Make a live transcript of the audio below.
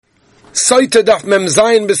Sotah daf mem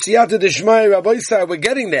zayin b'siyata d'shmai Rabbi. We're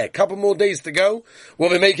getting there. A couple more days to go. We'll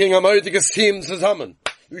be making a moediges team zusammen.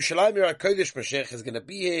 Yerushalayim Yer HaKodesh Mashiach is going to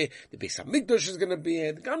be here. The Beis HaMikdash is going to be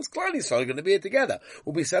here. The Gans Klal Yisrael are going to be here together.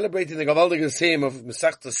 We'll be celebrating the Gavaldiges team of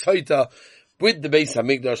Masechta Sotah with the Beis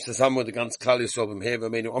HaMikdash zusammen with the Gans Klal Yisrael.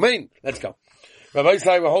 Amen. Let's go. Rabbi,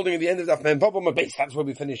 we're holding at the end of Daf Mem Papa base. That's where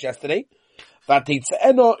we finished yesterday.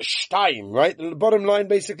 Vatitzeno Shtaim, right? The bottom line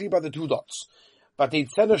basically by the two dots.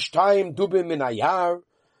 Vatitzeno Shtaim dubim min ayar.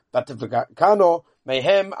 Vativkano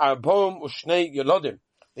mehem arbom ushnei yolodim.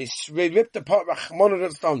 They ripped apart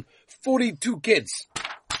Rachmana down 42 kids.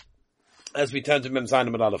 As we turn to Mem Zayin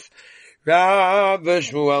Amud Aleph. Rav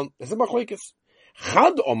Shmuel. There's a machlokes.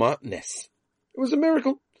 Chad Oma Nes. It was a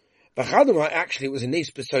miracle. The Chad Oma actually was a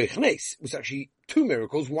Nes B'Soich Nes. It was actually two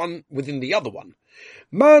miracles, one within the other one.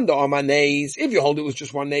 Man the Oma Nes. If you hold it was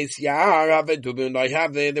just one Nes.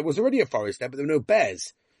 There was already a forest there, but there were no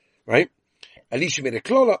bears. Right? Elisha made a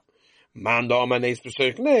klola. Man the Oma Nes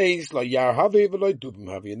B'Soich Nes. La Yar Havi v'Loi Dubim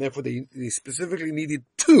Havi. And therefore they specifically needed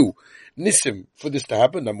two Nisim for this to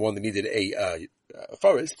happen. Number one, they needed a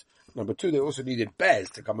forest. Number two, they also needed bears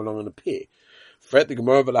to come along and appear. I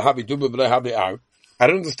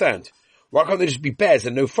don't understand. Why can't there just be bears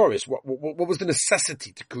and no forest? What was the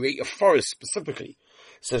necessity to create a forest specifically?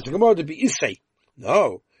 Says the Gemara to be Isay.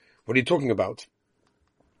 No. What are you talking about?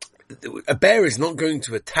 A bear is not going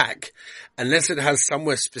to attack unless it has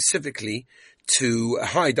somewhere specifically to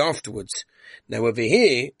hide afterwards. Now over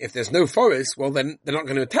here, if there's no forest, well then they're not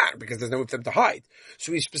going to attack because there's nowhere for them to hide.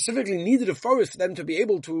 So we specifically needed a forest for them to be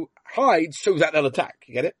able to hide so that they'll attack.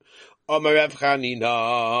 You get it? Can you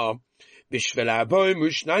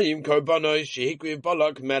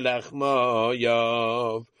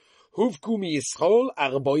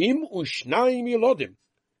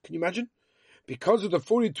imagine? Because of the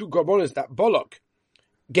 42 korbanos that Balak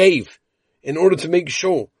gave in order to make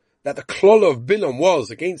sure that the klala of Bilam was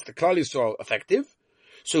against the Klal Yisrael effective,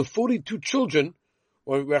 so 42 children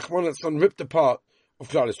were Rachmana's son ripped apart of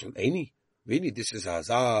Klal Yisrael. Really, this is a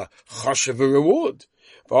chashav reward.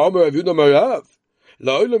 Famous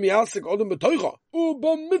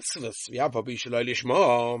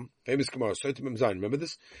Gemara, Sotah Mem Zayin. Remember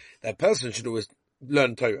this? That person should always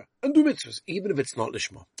learn Torah and do mitzvahs, even if it's not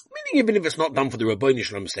lishma. Meaning, even if it's not done for the Rabboni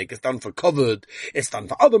Shalom sake, it's done for covered, it's done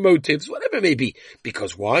for other motives, whatever it may be.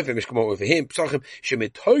 Because why? Famous Gemara over here, because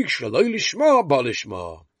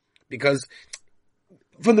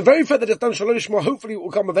from the very fact that it's done shalom lishma, hopefully it will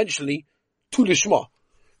come eventually to lishma.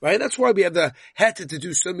 Right? That's why we have the heter to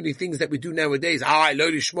do so many things that we do nowadays. Lo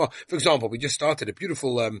lishma. For example, we just started a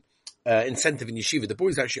beautiful incentive in yeshiva. The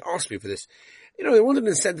boys actually asked me for this. You know, they wanted an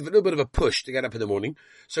incentive, a little bit of a push to get up in the morning.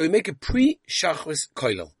 So we make a pre-shachris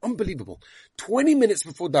koilel. Unbelievable. 20 minutes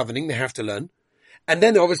before davening, they have to learn. And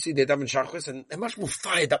then obviously they daven shachris, and they're much more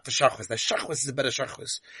fired up for shachris. Their shachris is a better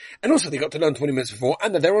shachris. And also they got to learn 20 minutes before,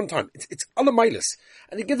 and they're there on time. It's alamailis.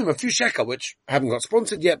 And they give them a few shekel, which I haven't got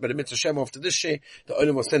sponsored yet, but a mitzvah Shem after this share, the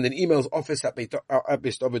owner will send an emails,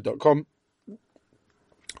 office@beistovid.com,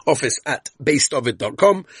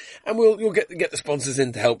 office@beistovid.com, and you'll get the sponsors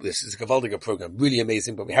in to help this. It's a Gavaldiga program. Really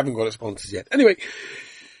amazing, but we haven't got it sponsors yet. Anyway,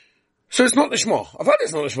 so it's not lishma. I've heard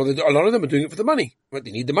it's not lishma. A lot of them are doing it for the money. Right?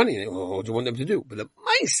 They need the money. What do you want them to do? But the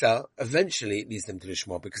Maisa, eventually it leads them to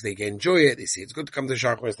lishma because they enjoy it. They see it's good to come to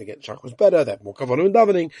Shachris. They get Shachris better. They have more kavanah and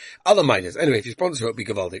davening. Other minors. Anyway, if you sponsor it, be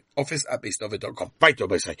Gavaldik. Office@beistovid.com. Right,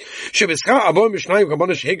 Rabbi say. Shebescha abo mishnayim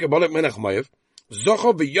kavanah shehik kabalek melech mayev.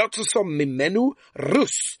 Zocha v'yotzasom mimenu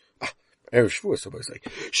rus. Erev Shavuos, Rabbi say.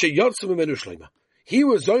 Sheyotzasom mimenu shleima. He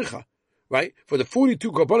was zocha, right? For the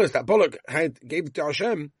 42 kabanas that Balak gave to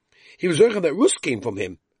Hashem, he was zocha that Rus came from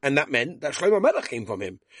him, and that meant that Shlomo Melech came from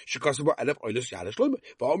him. Shekasaba elef oilus yale Shlomo.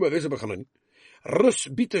 Va'omer v'ezeh b'chanan. Rus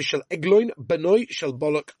bita shel egloin benoi shel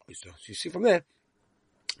Balak. So you see from there,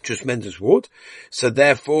 just tremendous word. So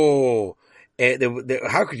therefore,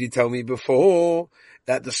 how could you tell me before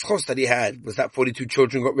that the schos that he had was that 42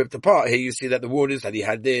 children got ripped apart? Here you see that the word is that he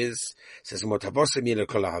had this. It says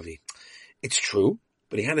it's true,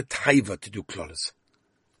 but he had a taiva to do klolas,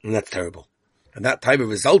 and that's terrible. And that taiva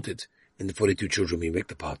resulted in the 42 children being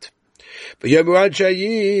ripped apart. But because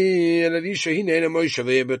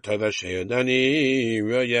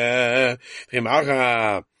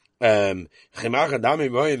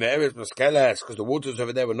the waters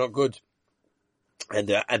over there were not good. And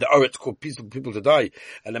the Oretz caused people to die.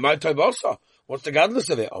 And the Ma'atov also, what's the godless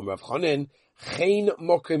of it? Rav Chanan, Chen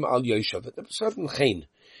Mokim Al Yoshev. A certain Chen,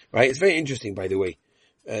 right? It's very interesting, by the way.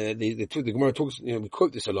 The Gemara talks, we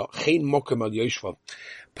quote this a lot. Chen Mokim Al Yoshev.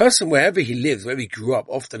 Person, wherever he lives, wherever he grew up,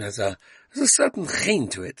 often has a there's a certain chen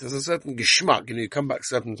to it. There's a certain geschmack. You come back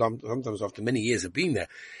sometimes after many years of being there,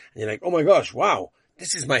 and you're like, oh my gosh, wow,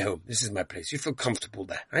 this is my home. This is my place. You feel comfortable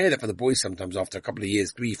there. I hear that for the boys sometimes after a couple of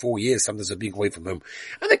years, 3-4 years, sometimes of being away from home.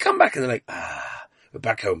 And they come back and they're like, we're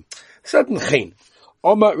back home. Certain chen.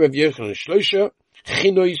 Omar Rav Yochanan Shlosha,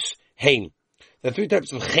 chinois hein. There are 3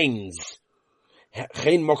 types of chens.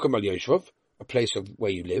 Chen mokum al yoshvav, a place of where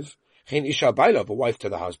you live. Chen isha bailov, a wife to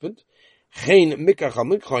the husband. Chen mikach al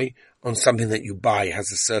mikchai, on something that you buy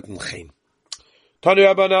has a certain chen. Tanu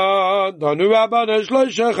Rabbanan,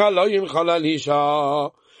 Shlosha chaloyim chal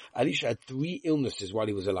Elisha. Elisha had 3 illnesses while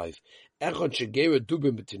he was alive. Echad shegera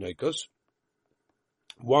dubim b'tinoikos.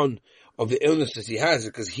 One of the illnesses he has is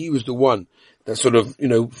because he was the one that sort of,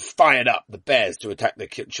 fired up the bears to attack the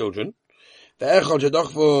children. One is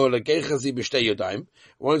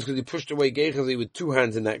because he pushed away Gechazi with 2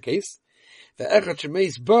 hands in that case.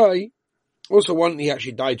 Also one he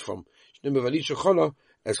actually died from. Wow,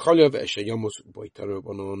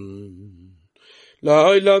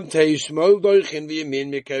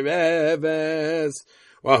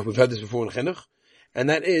 we've heard this before in Chinuch. And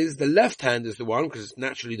that is, the left hand is the one, because it's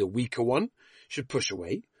naturally the weaker one, should push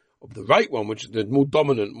away. Of the right one, which is the more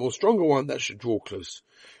dominant, more stronger one, that should draw close.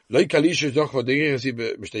 Like Elisha, he did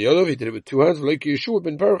it with 2 hands. Like Yeshua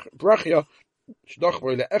ben Brachia,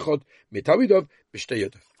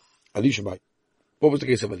 Elisha by. What was the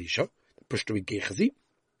case of Elisha? Pushed away Gechazi.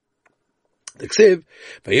 The Ksiv,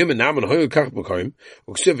 Vayom Naman Hoyel Kach B'Koim,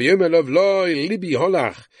 Uksiv Vayom Elov Loi Libi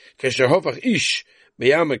Holach, Kesher Hofach Ish,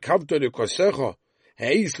 Meyam Kavto de Kosecha,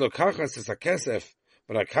 Heis Lo Kachas Es HaKesef,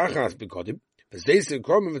 V'la Kachas B'Kodim, V'zeis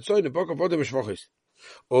L'Krom V'Tzoy Nebok Avodim Shvochis.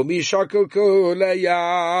 O Mi Shakel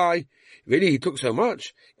Kuleyai. Really, he took so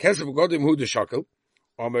much. Kesef B'Kodim Hu De Shakel.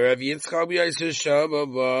 Omer Rav Yitzchak B'Yais Shama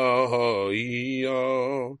V'Hoya.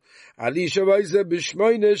 Elisha Vayze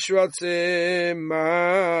B'Shmoyne Shratzim.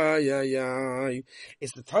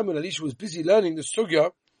 It's the time when Elisha was busy learning the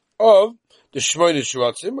sugya of the Shmoyne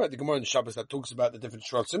Shratzim, right? The Gemara in Shabbos that talks about the different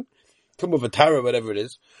Shratzim. Tum of a Tara, whatever it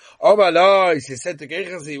is. Omer Lois, he said to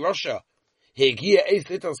Gechazi, Russia, the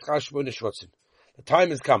time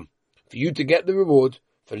has come for you to get the reward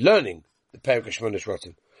for learning the Perek of Shmoyne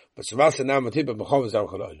Shratzim. But Savasa now Matibah B'Chov is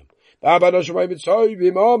Avchal Olam.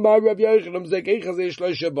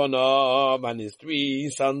 And his 3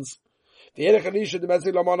 sons. Why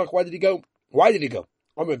did he go?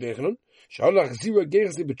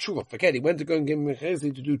 Forget, he went to go and give him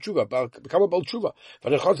Gechazi to do tshuva, become a bal tshuva.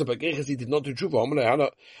 But Gechazi did not do tshuva.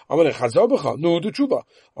 No, do tshuva.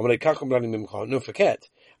 No, forget.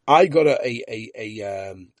 I got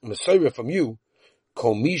a Messiah from you,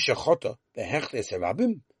 called Misha Chota, the Hechles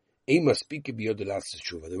Rabim. The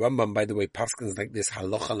Rambam, by the way, paskins like this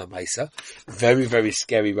halacha lamaisa, very, very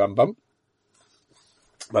scary Rambam.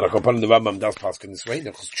 But according to the Rambam does paskin this way,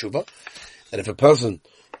 tshuva, that if a person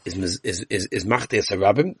is machtes a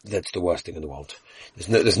rabbim, that's the worst thing in the world.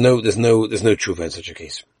 There's no tshuva in such a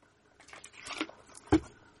case.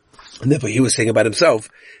 And therefore, he was saying about himself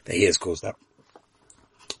that he has caused that.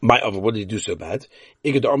 What did he do so bad?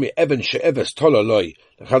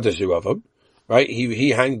 Right?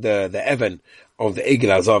 He hanged the Evan of the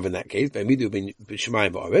Egel Azav in that case.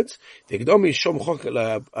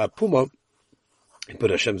 He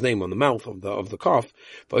put Hashem's name on the mouth of the calf.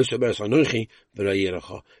 Some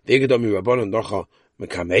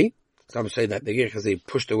say that the Gechazi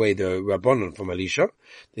pushed away the Rabbanon from Elisha.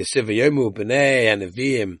 The Sivayomu B'nei and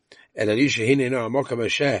Neviim and Elisha Hinena Amokam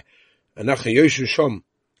Asher Anach Yoshu Shom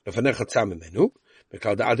Lefanecha Tzamimenu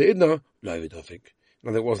Bekal Da'ada Idna Lo Yudofik.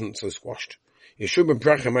 And it wasn't so squashed. Yeshua ben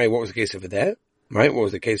Brachia, what was the case over there? Right? What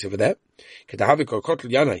was the case over there? Ketahavik or Kotl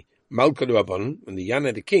Yanai Malka the Rabbanon, when the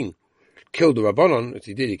Yanai the king killed the Rabbanon, as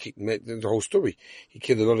he did, he kicked the whole story. He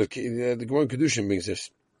killed a lot of the Gemara Kedushin brings this.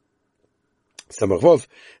 Samachvov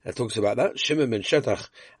that talks about that. Shimon ben Shetach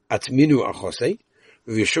Atminu Achosei,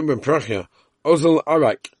 with Yeshua ben Brachia Ozel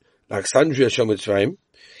Arak Alexandria Shel Mitzrayim,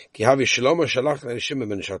 Ki Havi Shalom Shalach Shimon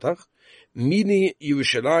ben Shetach. Mini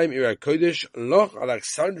Yerushalayim Irak Kodesh Loch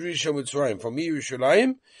Alexandria Shel Mitzrayim. For me,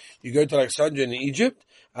 Yerushalayim, you go to Alexandria in Egypt.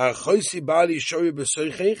 Chosi Bali Shoyu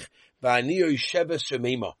B'Soichech V'Ani Yosheva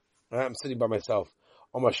Shemima. I'm sitting by myself.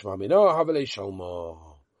 Omar Shema Mino Havelei Shalma.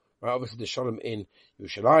 Right, obviously the Shalom in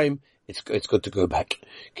Yerushalayim, it's good to go back.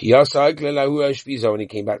 Kiyasa Glelahu Ashviza, when he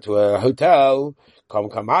came back to a hotel, Kam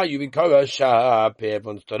you Vikara Shap,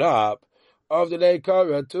 everyone stood up. Of the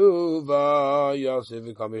Leikara Tuva, Yosef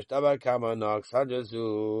Kamish Tabakama Nox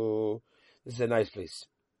Hajazu. This is a nice place.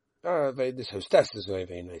 This hostess is very,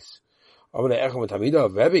 very nice. Over the Echom Tamida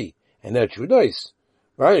of Rebbe, and they're true nice.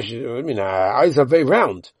 Right? Eyes are very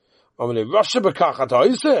round. Over the Rasha Bekachat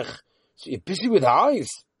Oisech. So you're busy with eyes.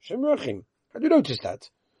 Shem Rachim. How do you notice that?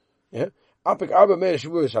 Yeah. Apik Arba Meir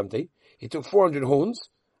Shavur something. He took 400 horns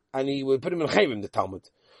and he would put him in Chayim, the Talmud.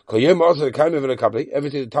 Every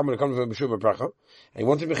day the Talmud comes from B'Shuvah Bracha and he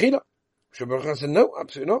wanted Mechila. B'Shuvah Bracha said, no,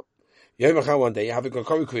 absolutely not. Yom Echad one day, have a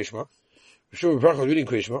Kokori Krishma. B'Shuvah Bracha was reading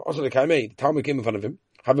Krishma. Also the Kaimei, the Talmud came in front of him.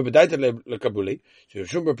 Have a B'daita Lekabuli. So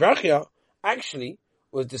B'Shuvah Bracha actually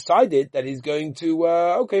was decided that he's going to,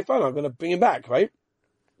 okay, fine, I'm going to bring him back, right?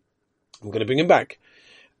 I'm going to bring him back.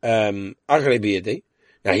 Now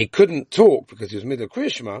he couldn't talk because he was middle of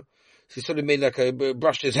Krishma, so he sort of made like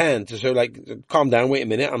brushed his hand to sort of like, calm down, wait a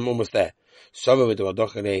minute, I'm almost there.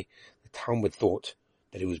 The Talmud thought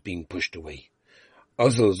that he was being pushed away. He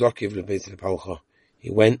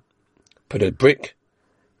went, put a brick,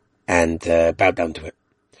 and bowed down to it.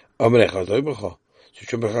 So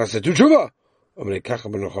Shumbach said, no,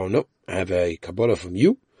 I have a Kabbalah from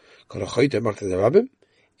you.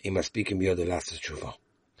 He must speak in the last tshuva.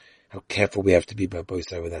 How careful we have to be by both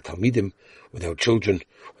sides with our Talmidim, with our children,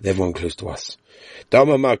 with everyone close to us.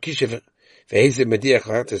 Again,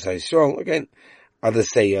 others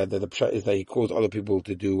say that the pshat is that he caused other people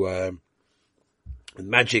to do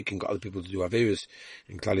magic and got other people to do averus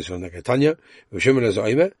in Klal Yisrael and Ketanya.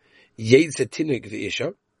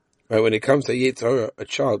 Right, when it comes to Yetzirah, a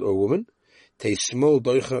child or a woman, small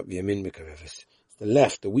doicha v'yamin mekareves. The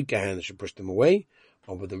left, the weaker hand, should push them away,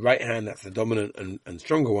 or with the right hand, that's the dominant and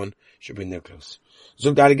stronger one, should bring them close.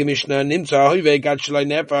 What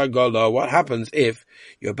happens if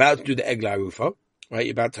you're about to do the egla rufa, right?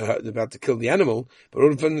 You're about to kill the animal, but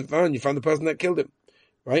all of a sudden you find the person that killed him,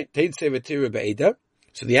 right? So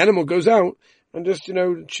the animal goes out and just,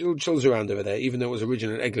 chills around over there, even though it was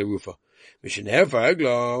original egla rufa.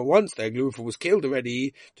 Once the egla rufa was killed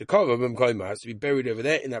already, to cover him, has to be buried over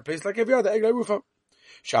there in that place like every other egla rufa.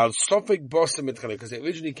 Shall Sophic bossam because it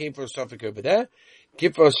originally came from Sophic over there.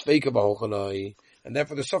 Give us fake of a and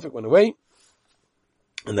therefore the Sophic went away.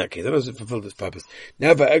 In that case, that doesn't fulfill this purpose.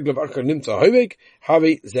 Now, then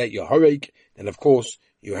of course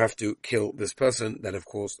you have to kill this person that of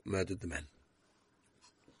course murdered the man.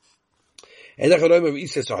 How often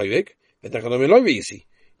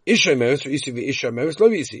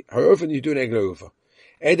you do an egla rufa?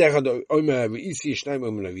 How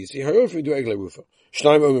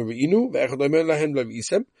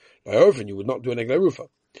often you would not do an egla rufa?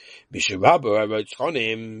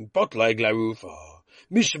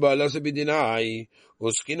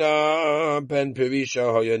 Uskina ben perisha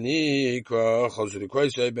hoyanikra chazur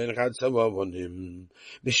kroisei ben chad savavonim.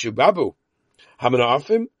 Mishubabu hamana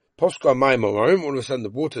afim poska mayim orim. All of a sudden, the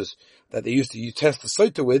waters that they used to test the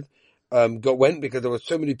Sotah with went because there were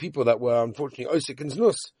so many people that were unfortunately osik and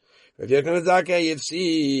znus.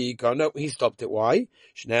 No, he stopped it. Why?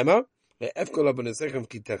 Shnema le'efkol abanesechem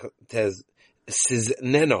ki tez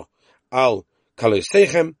sizneno al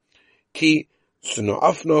kalosechem ki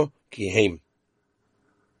sunoafno ki heim.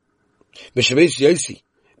 Mishabeis Yosi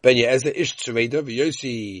ben Yezer ish Tzureda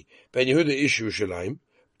v'Yosi ben Yehuda ish Yerushalayim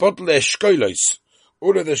bottle shkolos.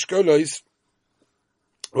 All of the shkolos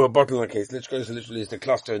were bottle in that case. Shkolos literally is the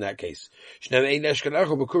cluster in that case. Shnem ein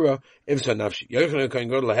eshkalachu b'kura imsa nafshi. Yochanan kohen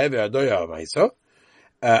gadol laheve adoya avaisa.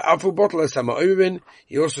 Afu bottle sama oivin.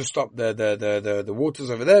 He also stopped the waters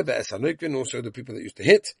over there. Ve'esanukvin, also the people that used to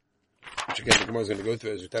hit. Which again the Gemara is going to go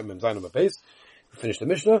through as we tell them Zayin on the base. We finish the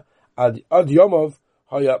Mishnah. Ad Yomov.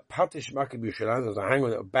 Haya patish makib Yerushalayim. There's a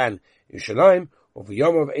hangman of ban Yerushalayim. Or for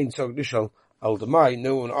Yomov ein tzog nishal al demai.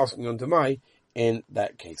 No one asking on demai in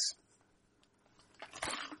that case.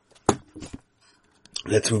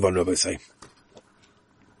 Let's move on, Rabbi say.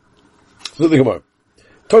 Look at the Gemara.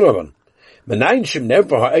 Tonavan. Menayin shem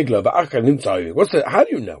never ha'egla va'achar nimtzayu. How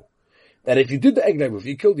do you know that if you did the egla roof,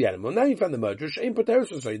 you killed the animal, now you found the murderer, she'ein pateris,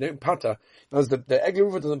 so you don't pata. Because the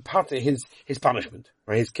egla roof doesn't pata his punishment,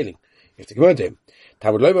 right? His killing. You have to command him.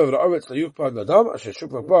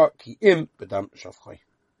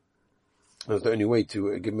 That's the only way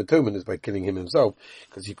to give him atonement is by killing him himself,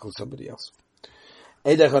 because he killed somebody else.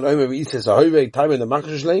 That's only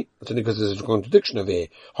because there's a contradiction over here.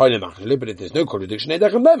 But if there's no contradiction, you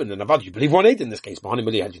believe 1/8 in this case. How do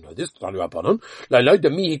you know this? Don't even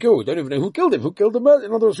know who killed him. Who killed the murder?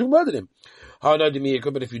 In other words, who murdered him?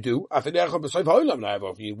 But if you do,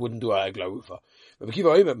 you wouldn't do a egla rufa. We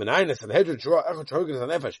don't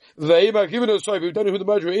know who the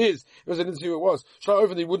murderer is. Because they didn't see who it was.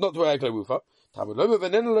 They would not do a egla rufa. But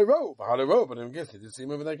I guess they did see him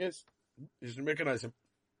over that case. You just didn't recognize him.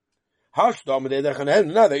 Now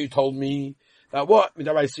that you told me that what?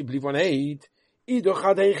 I simply believe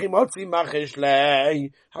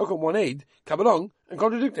 1/8. How come 1/8 come along and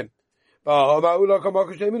contradict him? Amalachula,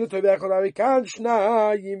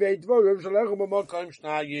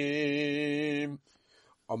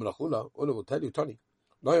 Ula will tell you, Tony.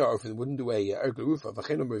 Noya Orphan wouldn't do a Erglerufa,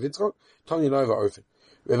 Vachinum Revitzchok, Tony Noya Orphan.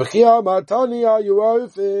 Rebechia Matani are you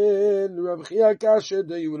Orphan, Rebechia Kasha,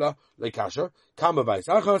 the Yula, like Kasha, Kama by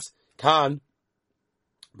Achas, Kan,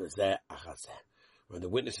 was there Achas. When the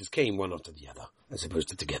witnesses came one after the other, as opposed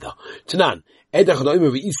to together. Tanan, Edach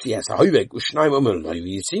Noima Visi, Hoivek, Ushnaim Omer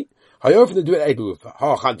Visi. How often to do it?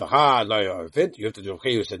 Ha chad v'chad lo fit. You have to do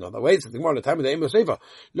chiyus in other ways. Something more. The time of the Amos Sefer.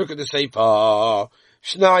 Look at the Sefer.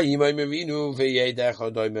 Shnayim Omerinu v'yedech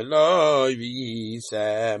odoim lo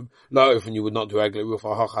v'yisem. Lo often you would not do egler roof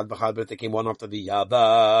ha chad v'chad, but they came one after the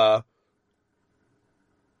other.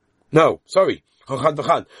 No, sorry.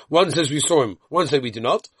 One says we saw him, one says we do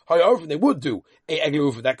not. How often they would do a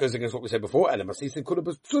egler that goes against what we said before. And Masisin could have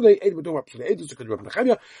been psule, Ed would do up psule, Ed could have been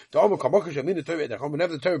Nechemia. The Omer Kamokish, I mean the Torah,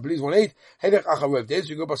 whenever the Torah believes 1/8, Hedech Acharev days,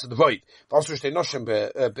 you go past the void. Vasu Shtei Noshim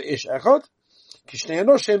be'ish echad, Kishnei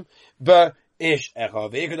Noshim be'ish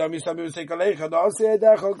echad. Ve'ekadam Yisam Yusei Kalecha, Da'aseh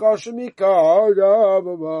Edech Agashim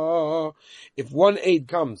Yikar. If 1/8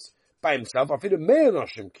 comes by himself, I feel a male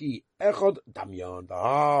Noshim ki echad damyan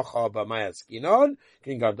ba'acha ba'mayaskinon.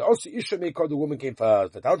 King God, the Osi Isha Meikod, the woman came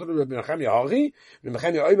first. But out of the Rabbi Nechemia Hari, Rabbi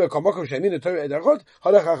Nechemia Oimer Kamokim Shemin the Torah Edechad,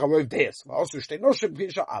 Halach Acharev Deis. Vasu Shtei Noshim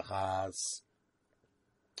Pisha Achas.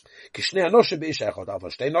 Kishnei Noshim Beish Echad. Ava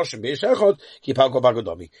Shtei Noshim Beish Echad ki Palko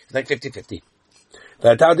Bagodomi. It's like 50-50.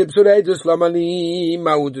 V'atad Psurei Dus Lamani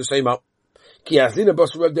Ma'ud Seima. Ki Aslina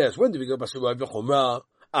Basurev Deis. When do we go Basurev V'chumra?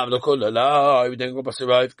 Avlokol we then go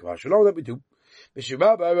Basurev. Kvar Shalom that we do.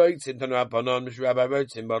 Mishurabba writes in Tanrapanon, Mishurabba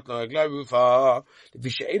writes in Batla Eglarufa, the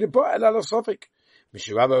Vishaida Ba'al al Sofik.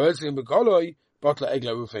 Mishurabba writes in Bekoloi, Batla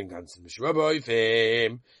Eglarufa in Gansen. Mishurabba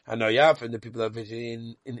Ifim, and Noyaf, and the people of it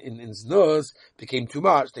in Znuz became too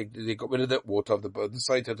much. They got rid of the water of the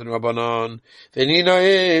site of the Rabbanon. Venina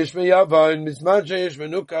ish, Meyavon, Mismaja ish,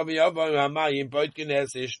 Menuka, Meyavon, Hamayim, Boitkin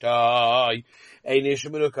Esishtai. Ein ish,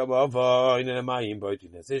 Menuka, Meyavon, and Hamayim,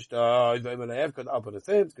 Boitkin Esishtai. Vemelayev got up on the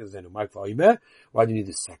same, because then Mike Vaime. Why do you need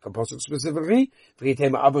the second pasuk specifically?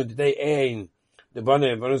 V'ritema Avon today, Ein, the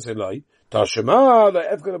Bane, Vanuselai. Tashema, the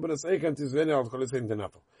Efkan of the second is very of Kolisim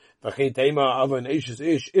Tenafel. V'chitema Avon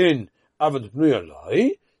ish in Avon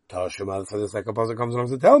Pnuyalai. Tashema, for the second pasuk comes along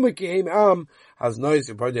to tell me, Ki Am has noise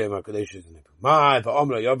in Pardei Makadesh in it. My,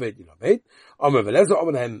 V'omra Yovet, Yilavet. Omra Veleza,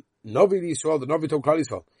 Omra Hem, Novi Yisrael, the Novi Tol Klal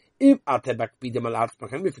Yisrael. If Atebak bidem alat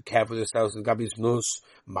machem, if you care for yourselves and Gabis nus,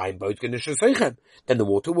 my boat condition seichem, then the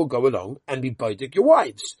water will go along and be biting your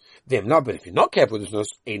wives. Them not, but if you're not careful with this nus,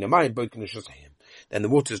 ain't a mind boat condition seichem, then the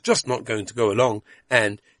water is just not going to go along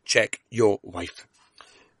and check your wife.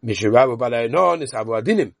 Mishirabu balayonon is abu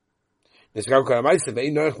adinim. Nisrabu karamaisa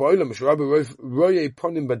ve'in noich ba'olam, Mishirabu roye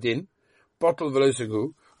ponim badin, bottle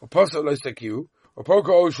velosagu, or posel losakiu, or poko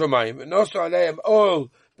o shomayim, and also aleim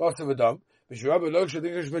all bottle vadam. Rabbi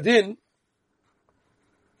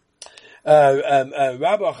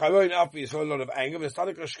Charon Afi saw a lot of anger, but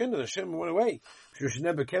started to skin the Shem went away. She should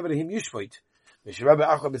never cover him Yishvait. Rabbi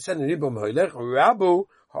Achab said in Ribam Hoylech, Rabbu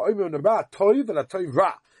Ha'omer Naba Toiv and a Toiv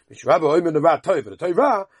Ra. Rabbi Omer Naba Toiv and a Toiv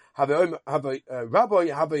Ra have a Rabbi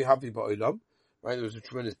Havi Ba'olam. Right, there was a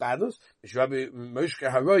tremendous badness. Rabbi Moshe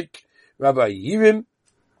Haroik, Rabbi Yirim.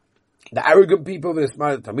 The arrogant people, the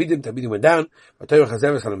Tamidim went down, but Torah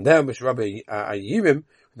Chazeres had them down, but Rabbi Yirim,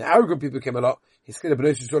 the arrogant people came a lot, he scared the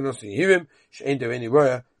Benosh Yisrael, not Yirim, she ain't there any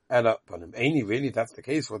roya, and upon him. Ain't really, that's the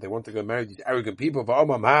case, what they want to go marry these arrogant people, but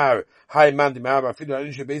Omar Mahar, hi man, the Mahar, I feel like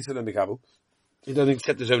Anisha Basil and Mikabel, he doesn't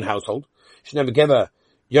accept his own household, she never gave her,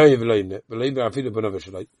 Yoyev Elohim, believe me, I feel like Bonav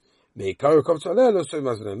Shalai, me Karo Kov Tzalel, so in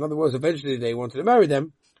other words, eventually they wanted to marry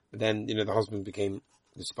them, but then, the husband became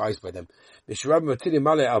despised by them. Rabbi Matili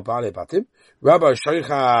Male al Bale Batim, Rabbi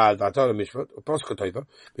Shoichad Vatal Mishvat, Posko Toiva,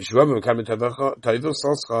 Rabbi Kamin Toiva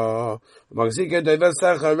Soscha, Magzika Toiva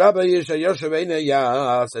Sacha, Rabbi Yesha Yoshavena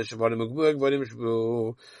Yas, Shavon Mugburg, Vodim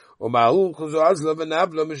Shbu, Omahu Kuzo Azlo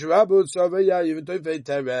Venablo, Mishrabu, Savaya, even Toiva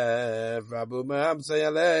Terev, Rabbi Maham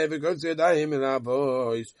Sayale, because you die him in our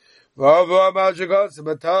voice. Vavo Majagot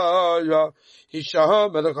Sabataya,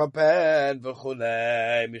 Hisham Melakapan,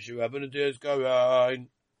 Vachule, Mishrabu Tis Garan.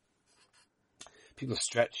 People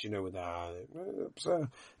stretch, with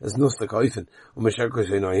there's no stakaifen. Umeshakos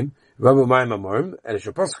Einoim, Rabbi Maim Amorim, and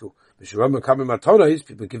Shaposku. Mishrabu Kabim Matonis,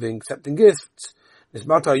 people accepting gifts. This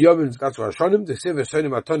Mata Yomim, that's what Hashonim, the Siva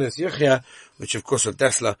Shonim Matonis Yechia, which of course of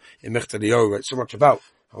Tesla in Mechta Liyo writes so much about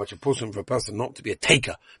how much important for a person not to be a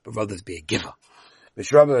taker, but rather to be a giver.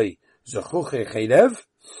 Mishrabu Zachuche Chaylev,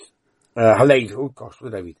 Halev, oh gosh,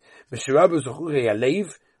 what did I read? Mishrabu Zachuche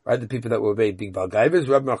Halev, right? The people that were very big Balgaivas,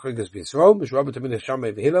 Rabbi Machrigas B'Yisrael, Mish Rabbi Tamina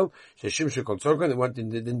Shammai V'Hillel, Sheshim Shekol Tzorka, they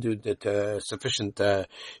didn't do that, sufficient,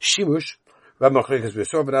 Shimush, Rabbi Machrigas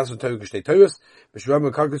B'Yisrael, but that's what Torah Kishtei Torahs, Mish Rabbi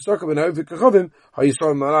Machrigas Tzorka, Ben Ha'ovid Kachavim, Ha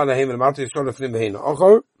Yisrael Ma'ala Nahem, and Mata Yisrael Lefnim V'Hein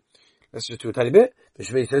Achor. Let's just do a tiny bit.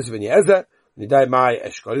 Mishvei says, when Yezer, when you die, my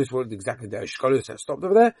Eshkolis, what exactly the Eshkolis that stopped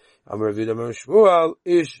over there? I'm reviewed Amar Shmuel,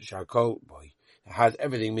 Ish, Shakol, Boy. It has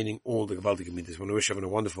everything, meaning all the Gavaldik Midas. I want to wish everyone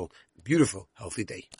a wonderful, beautiful, healthy day.